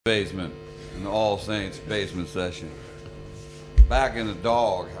Basement in the All Saints basement session. Back in the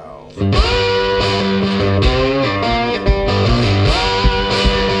doghouse.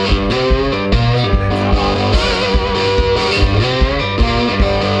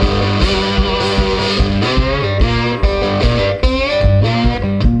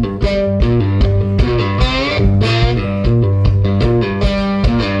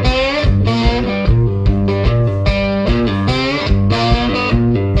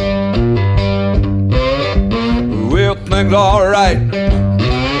 Things alright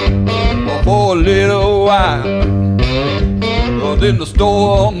for a little while, 'cause in the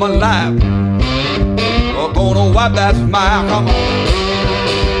store of my life I'm gonna wipe that smile. Come on.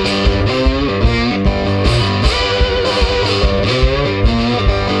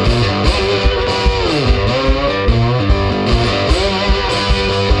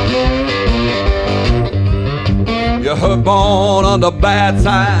 You heard born under bad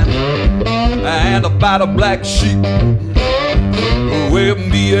time and about a black sheep will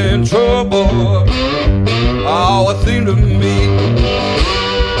be in trouble. Oh, it seemed to me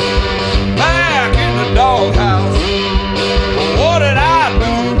back in the doghouse. What did I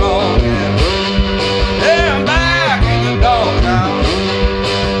do wrong? Yeah, I'm back in the doghouse,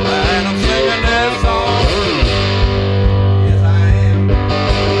 and I'm singing this song. Yes, I am.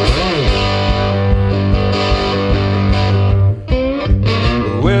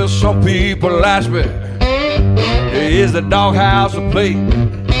 Well, some people ask me, is the doghouse a place?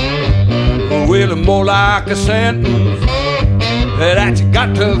 Well, it's more like a sentence that you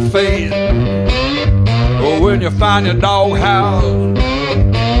got to face. When you find your doghouse,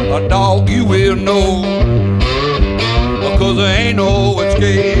 a dog you will know, 'cause there ain't no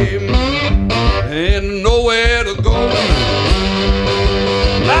escape.